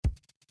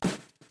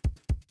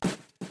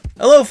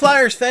Hello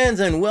Flyers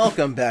fans and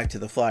welcome back to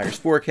the Flyers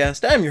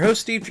Forecast. I'm your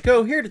host Steve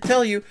Jaco, here to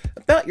tell you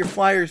about your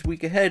Flyers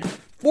week ahead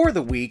for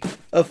the week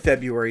of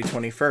February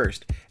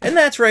 21st. And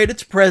that's right,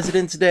 it's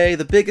President's Day,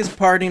 the biggest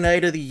party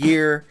night of the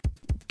year.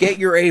 Get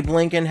your Abe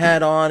Lincoln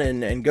hat on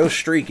and go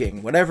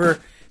streaking. Whatever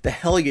the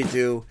hell you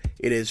do,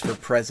 it is for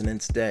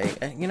President's Day.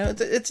 And,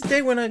 it's a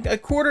day when a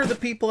quarter of the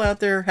people out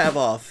there have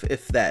off,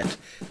 if that.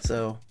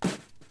 So,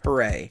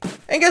 hooray.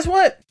 And guess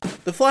what?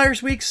 The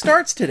Flyers week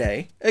starts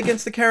today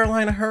against the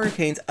Carolina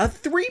Hurricanes, a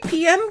 3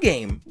 p.m.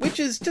 game, which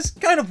is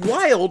just kind of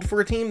wild for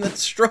a team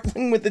that's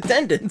struggling with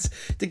attendance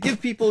to give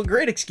people a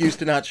great excuse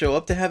to not show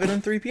up to have it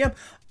on 3 p.m.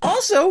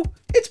 Also,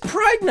 it's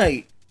Pride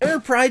Night, or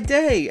Pride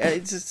Day.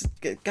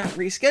 It got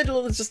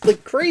rescheduled. It's just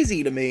like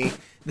crazy to me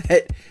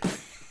that,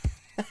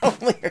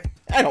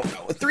 I don't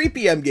know, a 3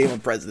 p.m. game on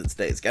President's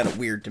Day is kind of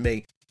weird to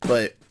me.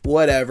 But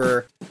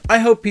whatever. I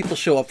hope people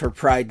show up for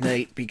Pride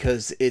Night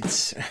because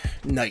it's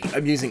night.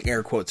 I'm using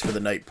air quotes for the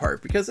night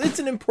part because it's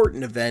an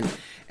important event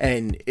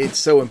and it's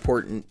so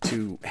important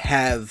to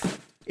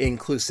have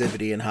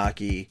inclusivity in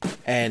hockey.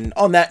 And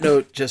on that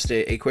note, just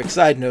a quick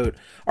side note,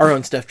 our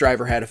own Steph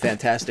Driver had a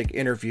fantastic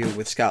interview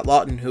with Scott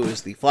Lawton, who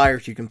is the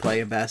Flyers You Can Play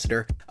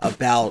ambassador,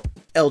 about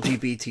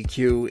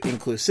LGBTQ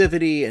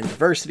inclusivity and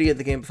diversity in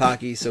the game of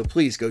hockey. So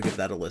please go give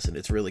that a listen.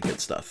 It's really good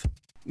stuff.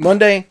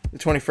 Monday, the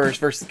 21st,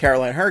 versus the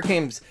Carolina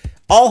Hurricanes.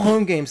 All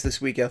home games this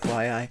week,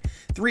 FYI.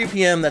 3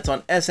 p.m., that's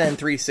on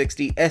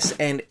SN360,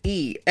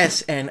 SNE,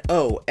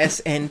 SNO,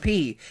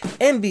 SNP,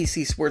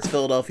 NBC Sports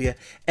Philadelphia,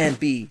 and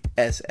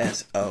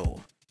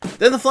BSSO.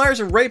 Then the Flyers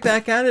are right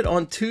back at it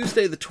on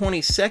Tuesday, the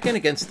 22nd,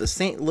 against the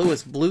St.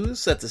 Louis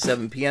Blues. That's a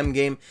 7 p.m.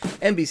 game,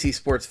 NBC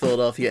Sports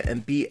Philadelphia,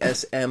 and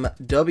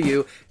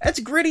BSMW. That's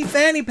gritty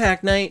fanny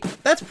pack night.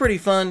 That's pretty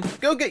fun.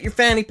 Go get your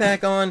fanny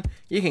pack on.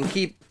 You can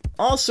keep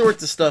all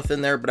sorts of stuff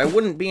in there, but I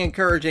wouldn't be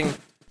encouraging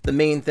the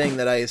main thing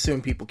that I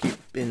assume people keep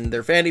in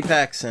their fanny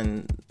packs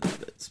and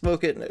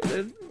smoke it.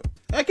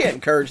 I can't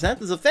encourage that.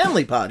 This is a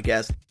family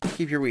podcast.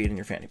 Keep your weed in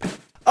your fanny pack.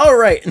 All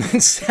right, and then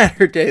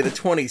Saturday, the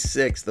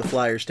 26th, the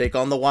Flyers take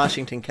on the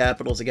Washington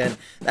Capitals again.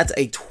 That's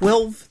a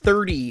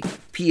 12:30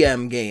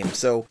 p.m. game,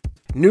 so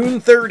noon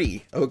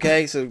 30,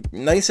 okay? So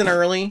nice and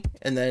early,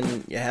 and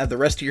then you have the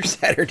rest of your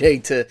Saturday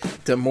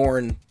to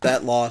mourn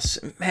that loss.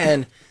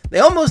 Man, they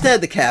almost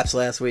had the Caps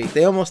last week.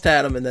 They almost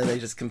had them, and then they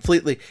just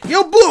completely,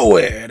 blew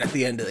it at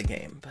the end of the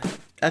game. But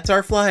that's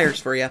our Flyers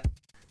for you.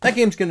 That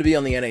game's going to be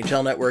on the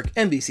NHL Network,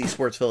 NBC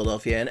Sports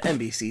Philadelphia, and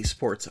NBC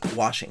Sports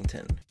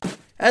Washington.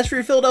 As for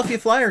your Philadelphia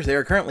Flyers, they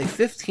are currently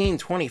 15,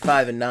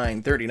 25, and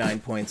 9, 39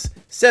 points,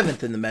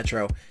 7th in the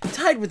Metro,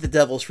 tied with the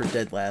Devils for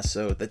dead last.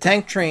 So the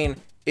tank train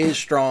is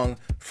strong.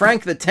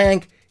 Frank the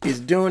Tank is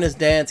doing his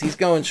dance. He's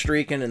going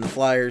streaking, and the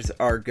Flyers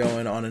are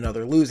going on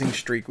another losing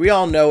streak. We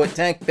all know it.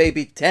 Tank,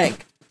 baby,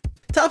 tank.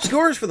 Top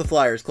scorers for the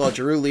Flyers, Claude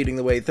Giroux leading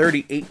the way,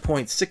 38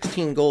 points,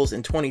 16 goals,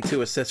 and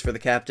 22 assists for the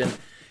captain.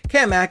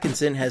 Cam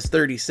Atkinson has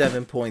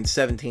 37 points,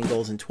 17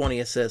 goals, and 20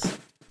 assists.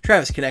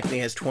 Travis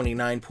Konecny has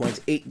 29 points,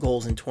 8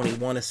 goals, and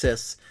 21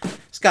 assists.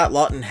 Scott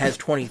Lawton has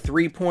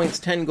 23 points,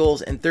 10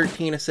 goals, and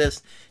 13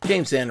 assists.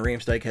 James Van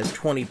Riemsdyk has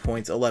 20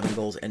 points, 11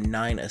 goals, and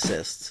 9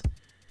 assists.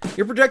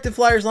 Your projected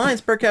Flyers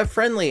lines, per cap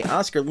friendly,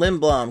 Oscar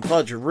Lindblom,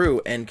 Claude Giroux,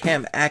 and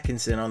Cam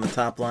Atkinson on the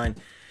top line.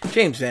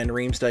 James Van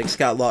Riemsdyk,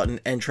 Scott Lawton,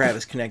 and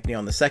Travis Konecny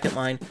on the second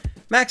line.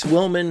 Max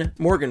Willman,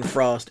 Morgan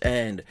Frost,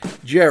 and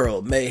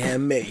Gerald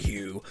Mayhem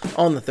Mayhew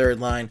on the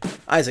third line.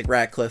 Isaac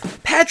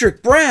Ratcliffe,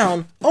 Patrick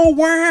Brown. Oh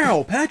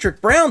wow,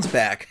 Patrick Brown's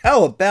back.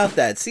 How about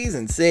that?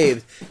 Season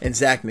saved. And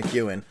Zach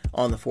McEwen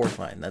on the fourth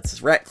line.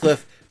 That's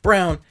Ratcliffe,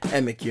 Brown,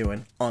 and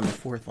McEwen on the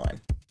fourth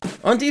line.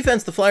 On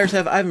defense, the Flyers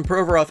have Ivan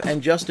Provorov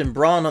and Justin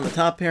Braun on the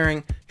top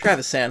pairing,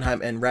 Travis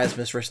Sanheim and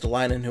Rasmus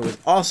Ristolainen, who is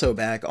also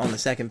back on the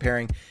second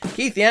pairing,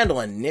 Keith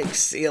Yandel and Nick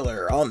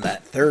Seeler on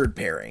that third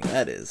pairing.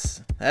 That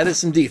is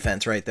some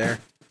defense right there.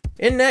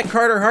 In net,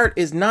 Carter Hart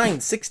is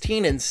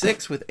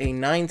 9-16-6 with a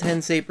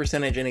 .910 save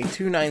percentage and a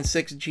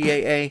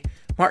 .296 GAA.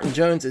 Martin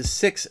Jones is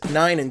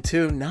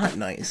 6-9-2, not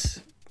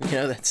nice.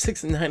 That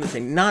 6 and 9 is a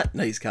not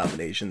nice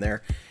combination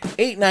there.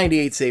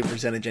 .898 save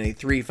percentage and a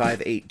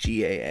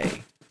 .358 GAA.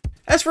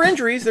 As for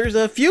injuries, there's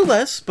a few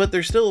less, but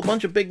there's still a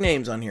bunch of big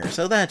names on here,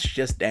 so that's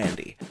just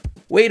dandy.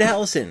 Wade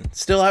Allison,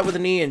 still out with a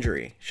knee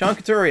injury. Sean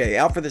Couturier,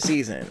 out for the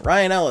season.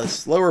 Ryan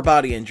Ellis, lower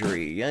body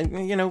injury.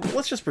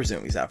 Let's just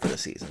presume he's out for the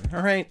season,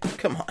 alright?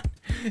 Come on.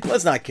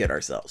 Let's not kid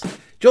ourselves.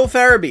 Joel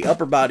Farabee,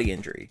 upper body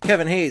injury.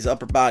 Kevin Hayes,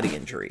 upper body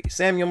injury.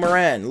 Samuel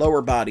Morin,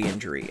 lower body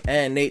injury.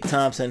 And Nate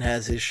Thompson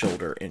has his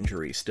shoulder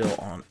injury still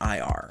on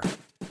IR.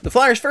 The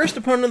Flyers' first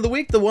opponent of the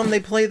week, the one they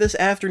play this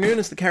afternoon,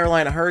 is the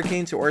Carolina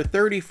Hurricanes, who are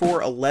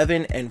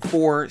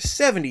 34-11-4,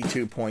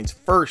 72 points,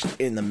 first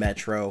in the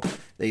Metro.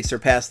 They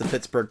surpassed the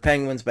Pittsburgh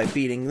Penguins by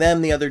beating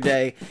them the other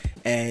day,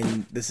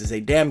 and this is a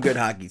damn good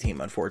hockey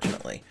team,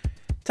 unfortunately.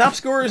 Top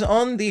scorers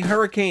on the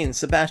Hurricanes,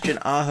 Sebastian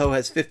Aho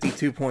has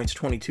 52 points,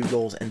 22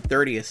 goals, and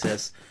 30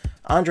 assists.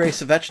 Andrei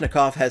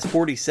Svechnikov has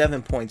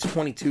 47 points,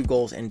 22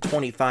 goals, and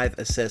 25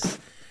 assists.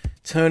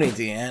 Tony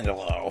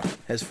DeAngelo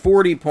has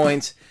 40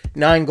 points,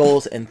 9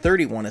 goals, and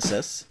 31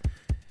 assists.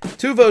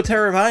 Teuvo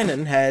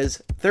Teravainen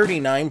has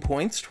 39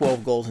 points,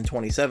 12 goals, and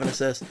 27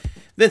 assists.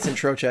 Vincent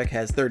Trocheck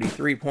has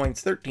 33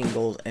 points, 13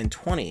 goals, and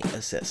 20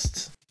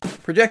 assists.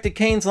 Projected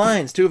Canes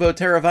lines: Teuvo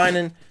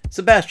Teravainen,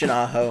 Sebastian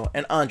Aho,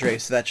 and Andrei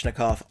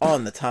Svechnikov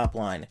on the top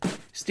line.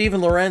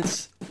 Steven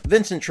Lorentz,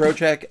 Vincent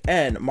Trocheck,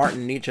 and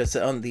Martin Necas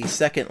on the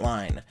second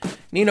line.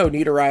 Nino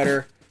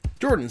Niederreiter,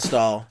 Jordan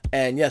Staal,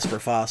 and Jesper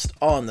Fast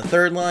on the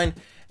third line.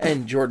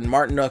 And Jordan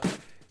Martinook,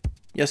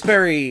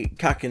 Jesperi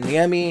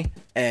Kotkaniemi,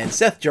 and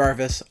Seth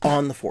Jarvis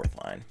on the fourth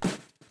line.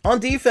 On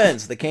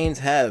defense, the Canes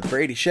have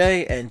Brady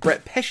Shea and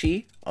Brett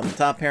Pesce on the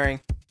top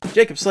pairing,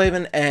 Jacob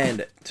Slavin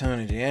and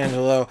Tony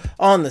DeAngelo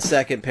on the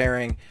second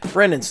pairing,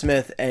 Brendan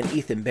Smith and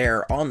Ethan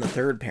Bear on the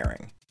third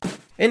pairing.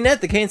 In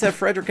net, the Canes have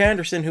Frederik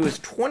Andersen, who is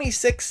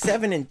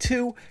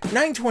 26-7-2,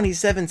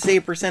 927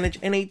 save percentage,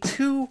 and a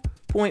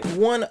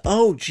 2.10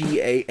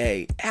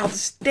 GAA.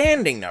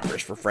 Outstanding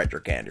numbers for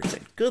Frederik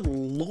Andersen. Good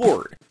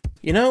lord.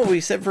 You know, we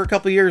said for a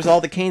couple years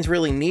all the Canes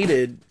really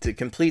needed to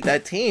complete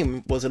that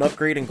team was an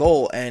upgrade in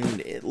goal,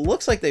 and it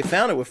looks like they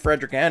found it with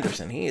Frederik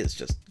Andersen. He is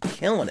just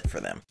killing it for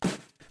them.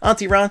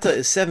 Antti Ranta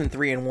is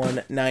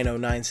 7-3-1,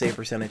 909 save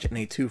percentage, and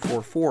a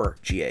 244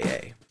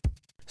 GAA.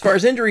 As far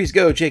as injuries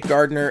go, Jake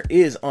Gardiner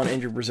is on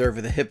injured reserve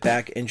with a hip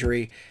back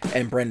injury,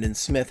 and Brendan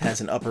Smith has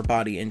an upper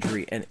body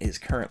injury and is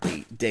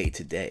currently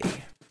day-to-day.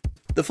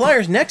 The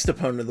Flyers' next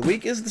opponent of the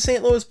week is the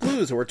St. Louis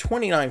Blues, who are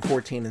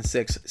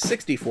 29-14-6,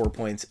 64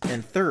 points,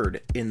 and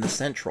third in the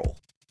Central.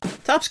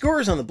 Top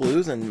scorers on the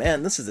Blues, and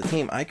man, this is a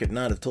team I could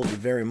not have told you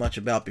very much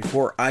about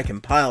before I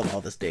compiled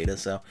all this data,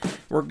 so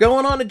we're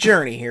going on a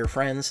journey here,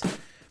 friends.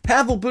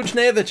 Pavel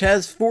Buchnevich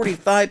has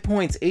 45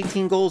 points,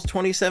 18 goals,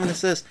 27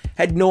 assists.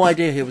 Had no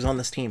idea he was on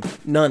this team.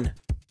 None.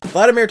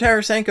 Vladimir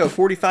Tarasenko,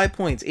 45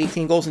 points,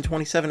 18 goals, and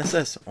 27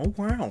 assists. Oh,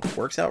 wow.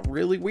 Works out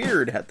really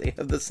weird how they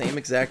have the same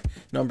exact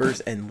numbers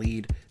and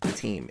lead the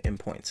team in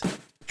points.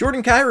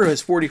 Jordan Kyrou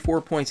has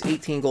 44 points,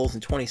 18 goals,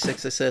 and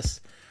 26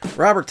 assists.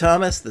 Robert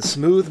Thomas, the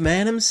smooth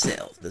man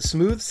himself. The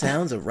smooth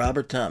sounds of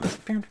Robert Thomas.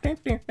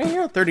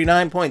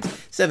 39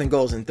 points, 7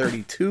 goals, and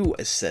 32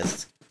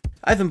 assists.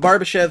 Ivan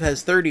Barbashev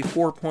has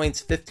 34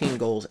 points, 15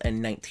 goals,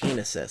 and 19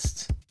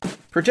 assists.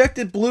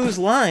 Projected Blues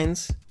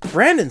lines: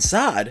 Brandon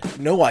Saad,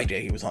 no idea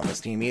he was on this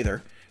team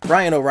either.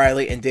 Ryan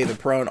O'Reilly and David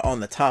Perron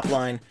on the top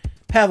line.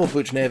 Pavel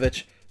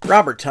Buchnevich,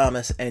 Robert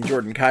Thomas, and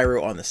Jordan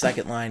Kyrou on the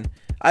second line.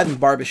 Ivan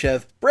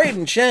Barbashev,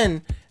 Braden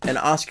Shen, and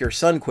Oscar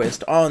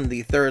Sundqvist on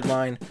the third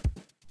line.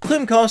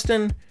 Klim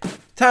Kostin,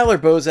 Tyler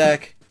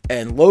Bozak,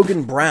 and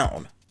Logan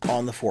Brown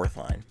on the fourth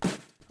line.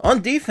 On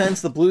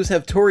defense, the Blues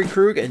have Torrey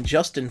Krug and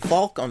Justin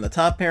Falk on the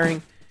top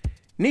pairing,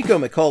 Nico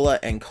Mikkola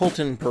and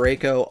Colton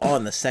Parayko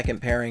on the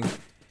second pairing,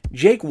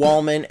 Jake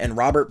Wallman and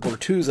Robert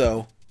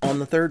Bortuzzo on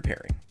the third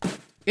pairing.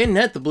 In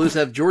net, the Blues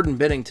have Jordan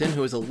Binnington,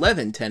 who is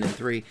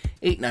 11-10-3,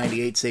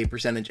 898 save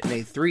percentage, and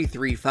a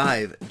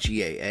 335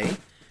 GAA.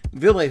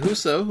 Ville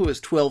Husso, who is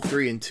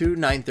 12-3-2,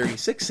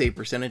 936 save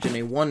percentage, and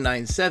a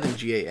 197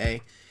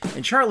 GAA.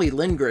 And Charlie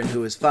Lindgren,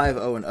 who is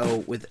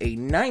 5-0-0 with a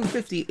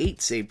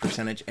 958 save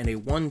percentage and a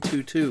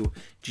 122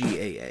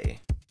 GAA.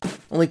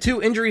 Only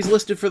 2 injuries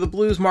listed for the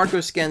Blues. Marco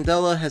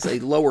Scandella has a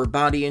lower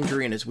body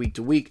injury and is week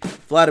to week.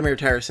 Vladimir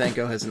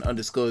Tarasenko has an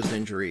undisclosed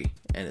injury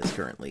and is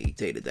currently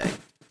day to day.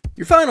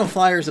 Your final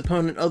Flyers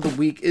opponent of the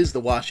week is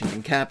the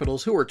Washington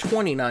Capitals, who are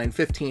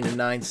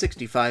 29-15-9,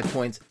 65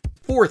 points,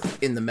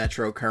 4th in the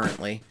Metro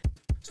currently.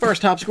 As far as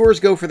top scorers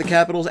go for the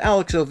Capitals,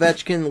 Alex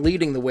Ovechkin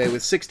leading the way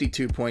with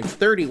 62 points,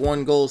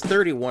 31 goals,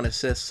 31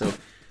 assists, so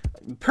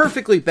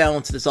perfectly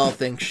balanced as all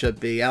things should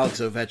be. Alex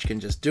Ovechkin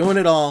just doing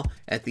it all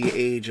at the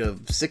age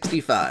of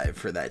 65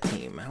 for that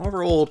team.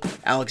 However old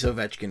Alex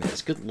Ovechkin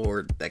is, good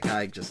lord, that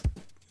guy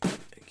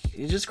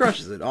he just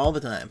crushes it all the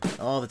time.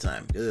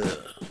 Ugh,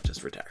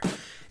 just retire.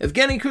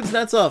 Evgeny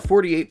Kuznetsov,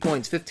 48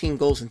 points, 15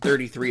 goals, and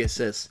 33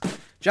 assists.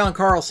 John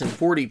Carlson,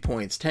 40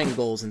 points, 10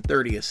 goals, and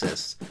 30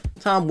 assists.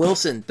 Tom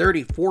Wilson,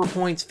 34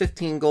 points,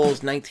 15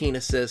 goals, 19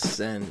 assists,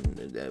 and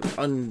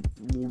an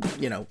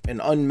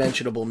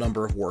unmentionable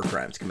number of war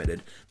crimes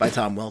committed by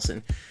Tom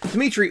Wilson.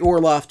 Dmitry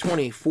Orlov,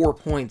 24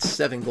 points,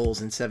 7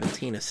 goals, and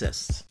 17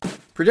 assists.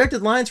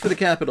 Projected lines for the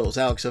Capitals: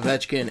 Alex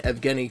Ovechkin,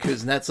 Evgeny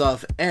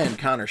Kuznetsov, and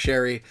Connor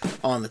Sherry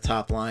on the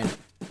top line.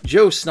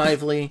 Joe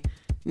Snively,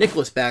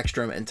 Nicholas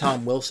Backstrom, and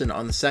Tom Wilson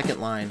on the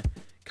second line.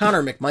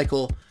 Connor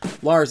McMichael,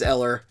 Lars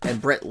Eller,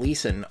 and Brett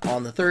Leeson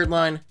on the third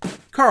line.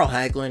 Carl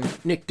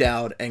Hagelin, Nick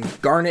Dowd, and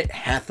Garnet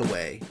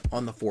Hathaway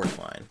on the fourth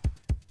line.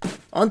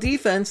 On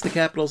defense, the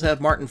Capitals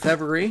have Martin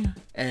Fevery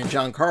and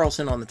John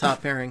Carlson on the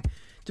top pairing,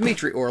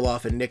 Dmitry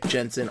Orlov and Nick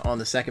Jensen on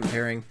the second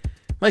pairing,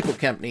 Michael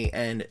Kempney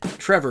and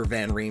Trevor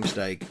Van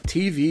Riemsdyk,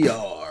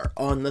 TVR,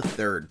 on the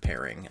third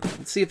pairing.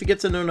 Let's see if he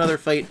gets into another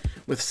fight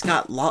with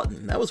Scott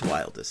Lawton. That was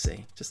wild to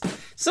see. Just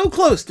so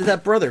close to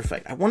that brother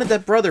fight. I wanted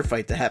that brother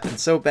fight to happen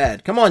so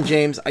bad. Come on,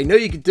 James. I know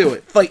you can do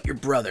it. Fight your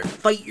brother.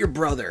 Fight your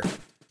brother.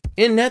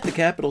 In net, the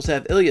Capitals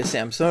have Ilya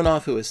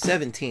Samsonov, who is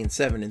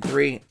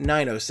 17-7-3,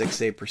 906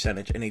 save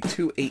percentage, and a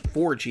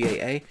 284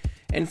 GAA.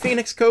 And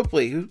Phoenix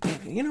Copley, who, how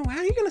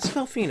are you going to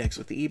spell Phoenix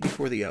with the E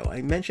before the O?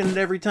 I mention it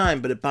every time,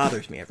 but it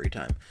bothers me every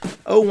time.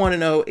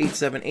 0-1-0,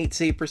 8.78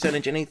 save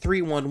percentage, and a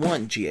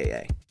 3.11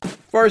 GAA. As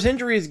far as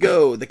injuries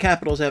go, the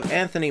Capitals have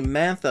Anthony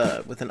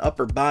Mantha with an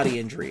upper body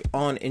injury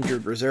on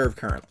injured reserve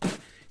currently.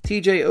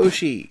 TJ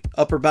Oshie,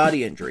 upper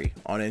body injury,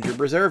 on injured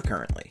reserve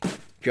currently.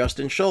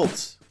 Justin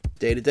Schultz,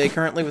 day-to-day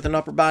currently with an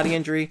upper body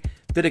injury.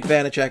 Vitek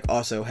Vanacek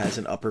also has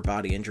an upper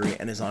body injury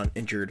and is on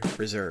injured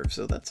reserve.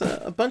 So that's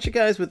a bunch of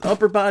guys with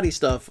upper body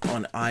stuff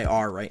on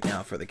IR right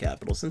now for the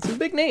Capitals. And some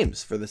big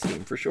names for this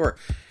team, for sure.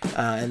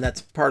 And that's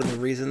part of the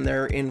reason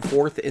they're in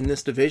fourth in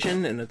this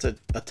division, and it's a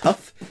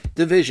tough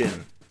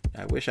division.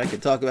 I wish I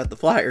could talk about the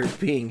Flyers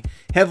being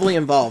heavily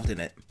involved in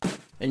it.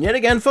 And yet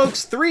again,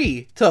 folks,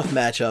 3 tough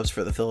matchups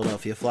for the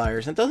Philadelphia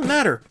Flyers. And it doesn't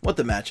matter what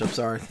the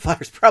matchups are. The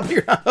Flyers probably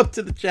are not up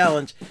to the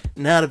challenge.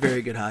 Not a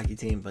very good hockey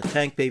team, but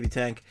tank, baby,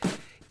 tank.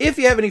 If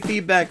you have any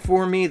feedback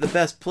for me, the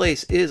best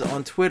place is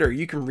on Twitter.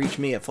 You can reach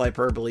me at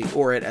Flyperbole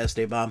or at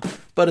Esteban,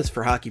 but it's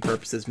for hockey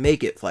purposes.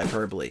 Make it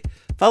Flyperbole.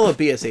 Follow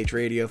BSH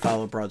Radio,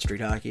 follow Broad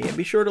Street Hockey, and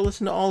be sure to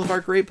listen to all of our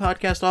great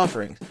podcast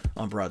offerings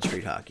on Broad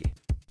Street Hockey.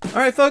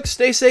 Alright folks,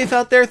 stay safe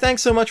out there.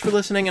 Thanks so much for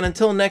listening, and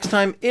until next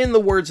time, in the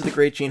words of the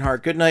great Gene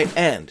Hart, good night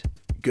and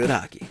good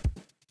hockey.